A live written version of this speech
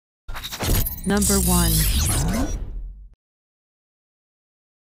Number 1.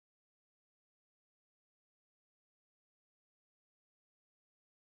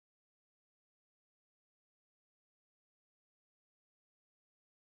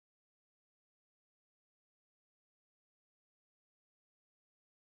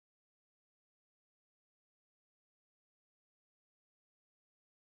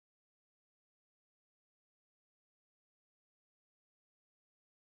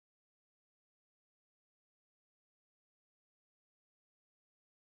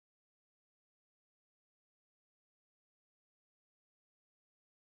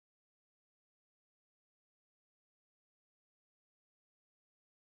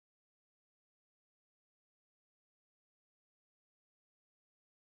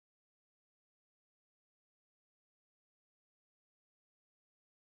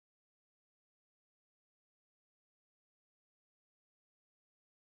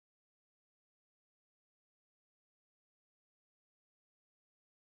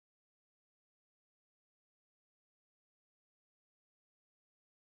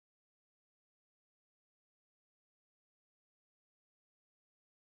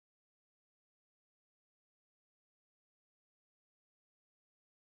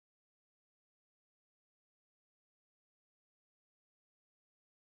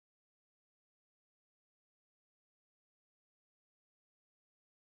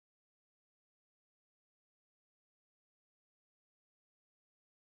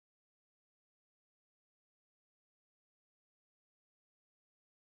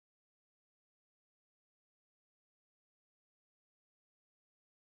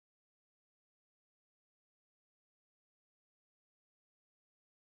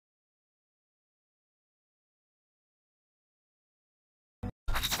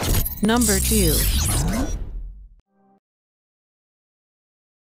 Number 2.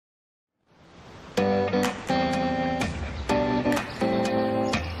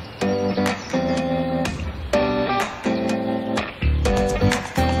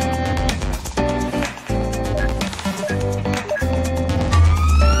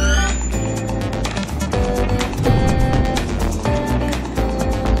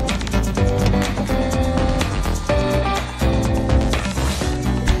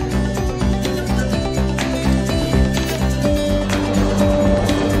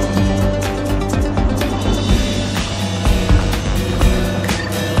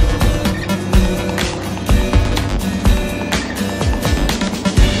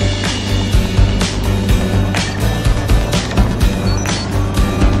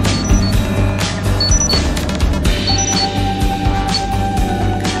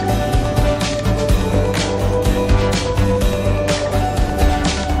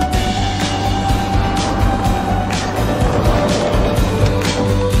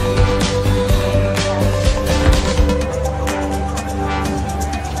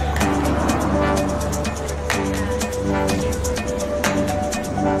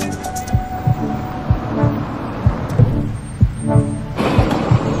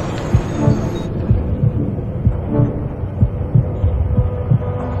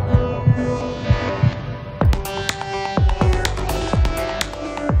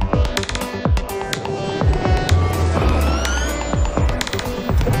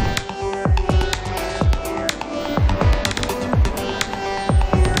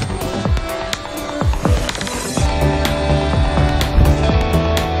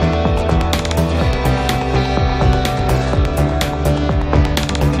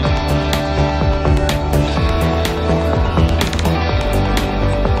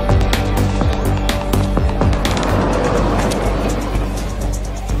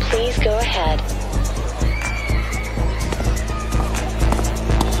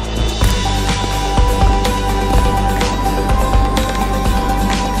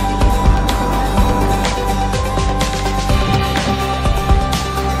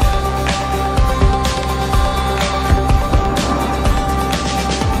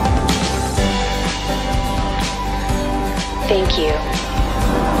 Thank you.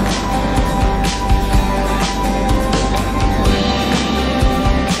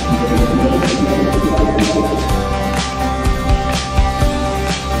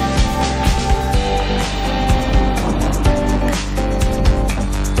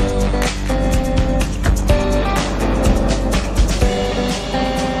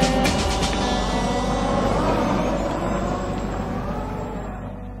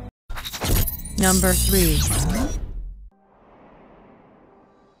 Number 3.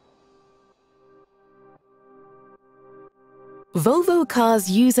 Volvo Cars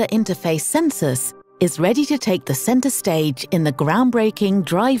User Interface Census is ready to take the center stage in the groundbreaking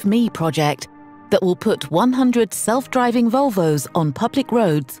Drive Me project that will put 100 self-driving Volvos on public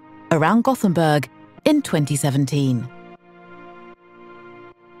roads around Gothenburg in 2017.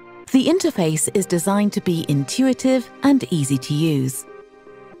 The interface is designed to be intuitive and easy to use.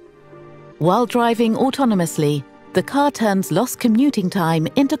 While driving autonomously, the car turns lost commuting time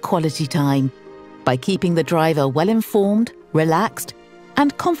into quality time by keeping the driver well-informed, relaxed,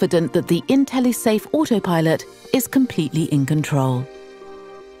 and confident that the IntelliSafe autopilot is completely in control.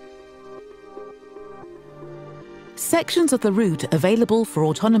 Sections of the route available for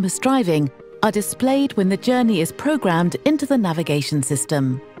autonomous driving are displayed when the journey is programmed into the navigation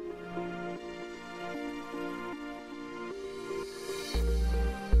system.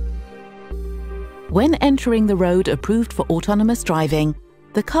 When entering the road approved for autonomous driving,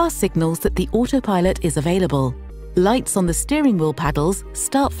 the car signals that the autopilot is available. Lights on the steering wheel paddles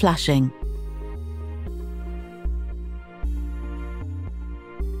start flashing.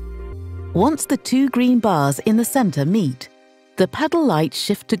 Once the two green bars in the center meet, the paddle lights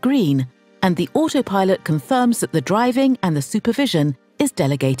shift to green and the autopilot confirms that the driving and the supervision is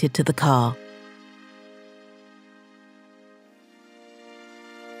delegated to the car.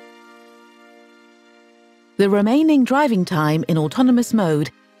 The remaining driving time in autonomous mode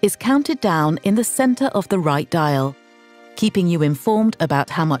is counted down in the center of the right dial, keeping you informed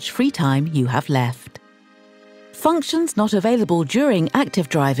about how much free time you have left. Functions not available during active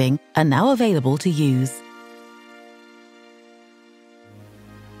driving are now available to use.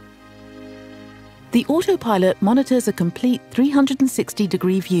 The autopilot monitors a complete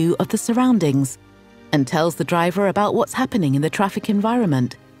 360-degree view of the surroundings and tells the driver about what's happening in the traffic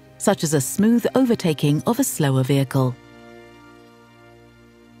environment, such as a smooth overtaking of a slower vehicle.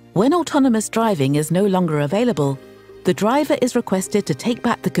 When autonomous driving is no longer available, the driver is requested to take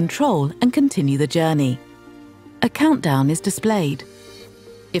back the control and continue the journey. A countdown is displayed.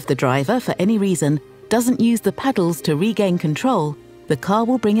 If the driver, for any reason, doesn't use the paddles to regain control, the car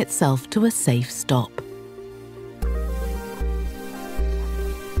will bring itself to a safe stop.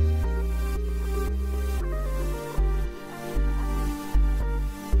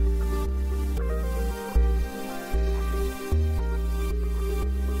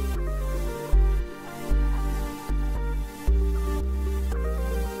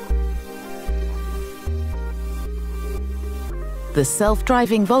 The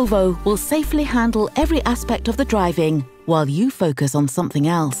self-driving Volvo will safely handle every aspect of the driving while you focus on something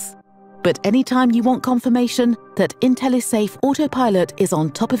else. But anytime you want confirmation that IntelliSafe Autopilot is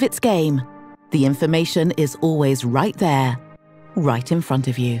on top of its game, the information is always right there, right in front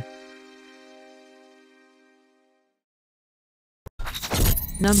of you.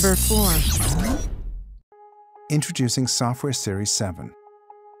 Number 4. Introducing Software Series 7.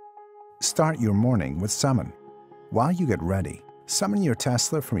 Start your morning with Summon. While you get ready, summon your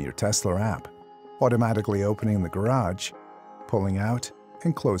Tesla from your Tesla app, automatically opening the garage, pulling out,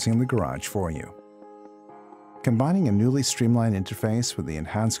 and closing the garage for you. Combining a newly streamlined interface with the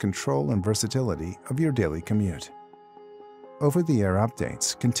enhanced control and versatility of your daily commute. Over-the-air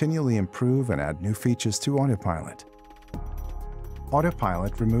updates continually improve and add new features to Autopilot.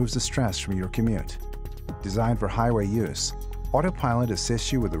 Autopilot removes the stress from your commute. Designed for highway use, Autopilot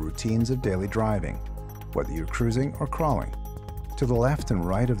assists you with the routines of daily driving, whether you're cruising or crawling. To the left and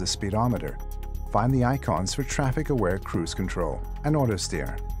right of the speedometer, find the icons for traffic-aware cruise control and auto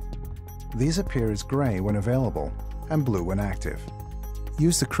steer. These appear as gray when available and blue when active.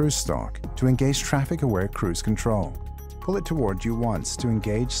 Use the cruise stalk to engage traffic-aware cruise control. Pull it toward you once to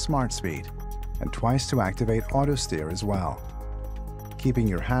engage smart speed and twice to activate auto steer as well. Keeping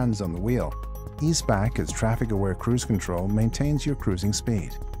your hands on the wheel, ease back as traffic-aware cruise control maintains your cruising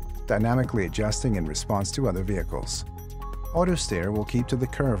speed, dynamically adjusting in response to other vehicles. Auto steer will keep to the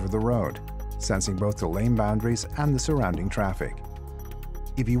curve of the road, sensing both the lane boundaries and the surrounding traffic.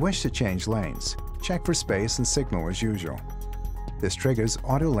 If you wish to change lanes, check for space and signal as usual. This triggers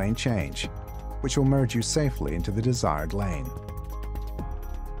auto lane change, which will merge you safely into the desired lane.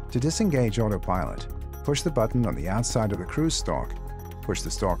 To disengage Autopilot, push the button on the outside of the cruise stalk, push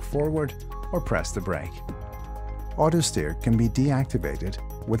the stalk forward, or press the brake. Auto steer can be deactivated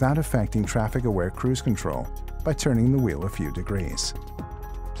without affecting traffic-aware cruise control by turning the wheel a few degrees.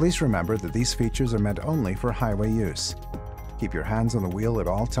 Please remember that these features are meant only for highway use. Keep your hands on the wheel at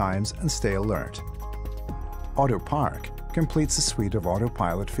all times and stay alert. Auto Park completes a suite of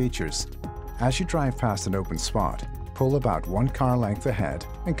Autopilot features. As you drive past an open spot, pull about one car length ahead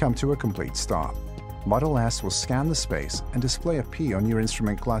and come to a complete stop. Model S will scan the space and display a P on your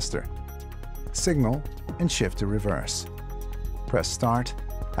instrument cluster. Signal and shift to reverse. Press Start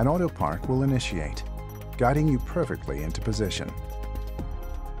and Auto Park will initiate, guiding you perfectly into position.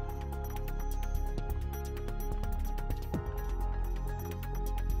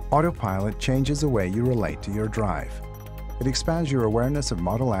 Autopilot changes the way you relate to your drive. It expands your awareness of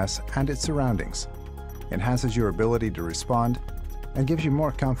Model S and its surroundings, enhances your ability to respond, and gives you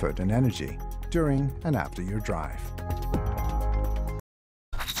more comfort and energy during and after your drive.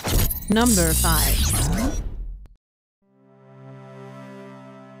 Number 5.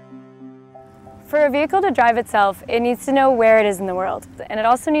 For a vehicle to drive itself, it needs to know where it is in the world, and it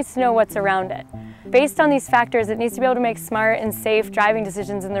also needs to know what's around it. Based on these factors, it needs to be able to make smart and safe driving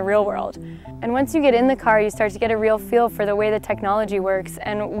decisions in the real world. And once you get in the car, you start to get a real feel for the way the technology works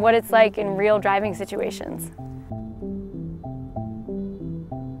and what it's like in real driving situations.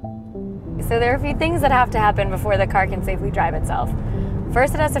 So there are a few things that have to happen before the car can safely drive itself.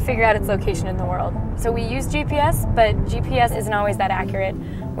 First, it has to figure out its location in the world. So we use GPS, but GPS isn't always that accurate,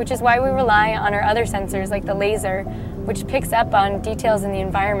 which is why we rely on our other sensors like the laser, which picks up on details in the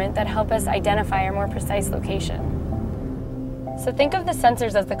environment that help us identify our more precise location. So think of the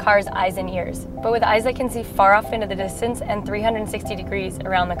sensors as the car's eyes and ears, but with eyes that can see far off into the distance and 360 degrees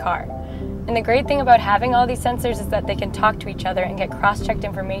around the car. And the great thing about having all these sensors is that they can talk to each other and get cross-checked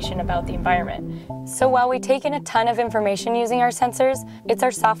information about the environment. So while we take in a ton of information using our sensors, it's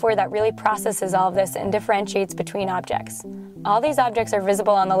our software that really processes all of this and differentiates between objects. All these objects are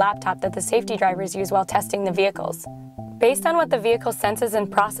visible on the laptop that the safety drivers use while testing the vehicles. Based on what the vehicle senses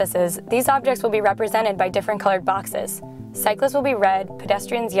and processes, these objects will be represented by different colored boxes. Cyclists will be red,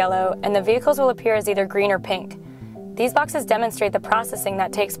 pedestrians yellow, and the vehicles will appear as either green or pink. These boxes demonstrate the processing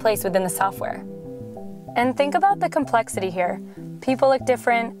that takes place within the software. And think about the complexity here. People look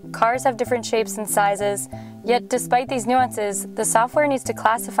different, cars have different shapes and sizes, yet despite these nuances, the software needs to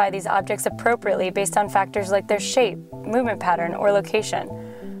classify these objects appropriately based on factors like their shape, movement pattern, or location.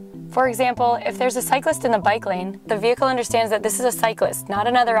 For example, if there's a cyclist in the bike lane, the vehicle understands that this is a cyclist, not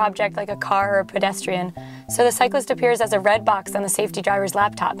another object like a car or a pedestrian, so the cyclist appears as a red box on the safety driver's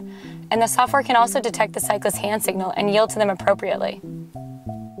laptop. And the software can also detect the cyclist's hand signal and yield to them appropriately.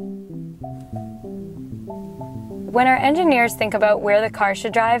 When our engineers think about where the car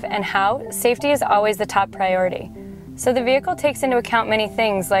should drive and how, safety is always the top priority. So the vehicle takes into account many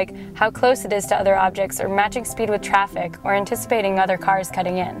things like how close it is to other objects or matching speed with traffic or anticipating other cars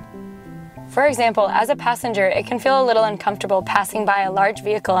cutting in. For example, as a passenger, it can feel a little uncomfortable passing by a large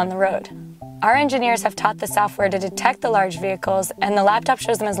vehicle on the road. Our engineers have taught the software to detect the large vehicles, and the laptop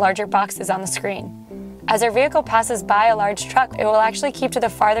shows them as larger boxes on the screen. As our vehicle passes by a large truck, it will actually keep to the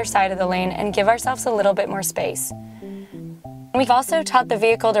farther side of the lane and give ourselves a little bit more space. We've also taught the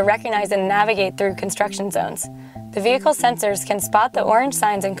vehicle to recognize and navigate through construction zones. The vehicle sensors can spot the orange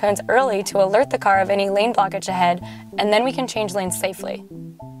signs and cones early to alert the car of any lane blockage ahead, and then we can change lanes safely.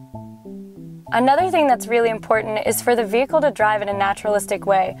 Another thing that's really important is for the vehicle to drive in a naturalistic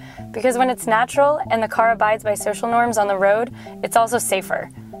way, because when it's natural and the car abides by social norms on the road, it's also safer.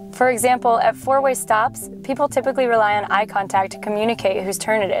 For example, at four-way stops, people typically rely on eye contact to communicate whose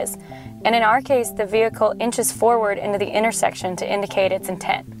turn it is, and in our case, the vehicle inches forward into the intersection to indicate its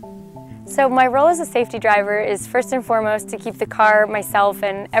intent. So my role as a safety driver is first and foremost to keep the car, myself,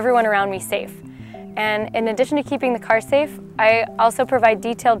 and everyone around me safe. And in addition to keeping the car safe, I also provide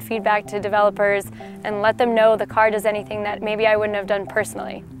detailed feedback to developers and let them know the car does anything that maybe I wouldn't have done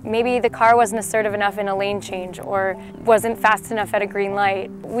personally. Maybe the car wasn't assertive enough in a lane change or wasn't fast enough at a green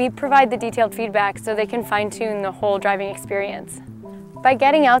light. We provide the detailed feedback so they can fine-tune the whole driving experience. By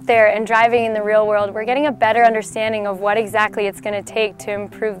getting out there and driving in the real world, we're getting a better understanding of what exactly it's going to take to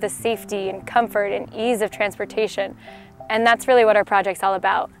improve the safety and comfort and ease of transportation. And that's really what our project's all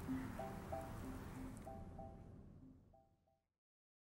about.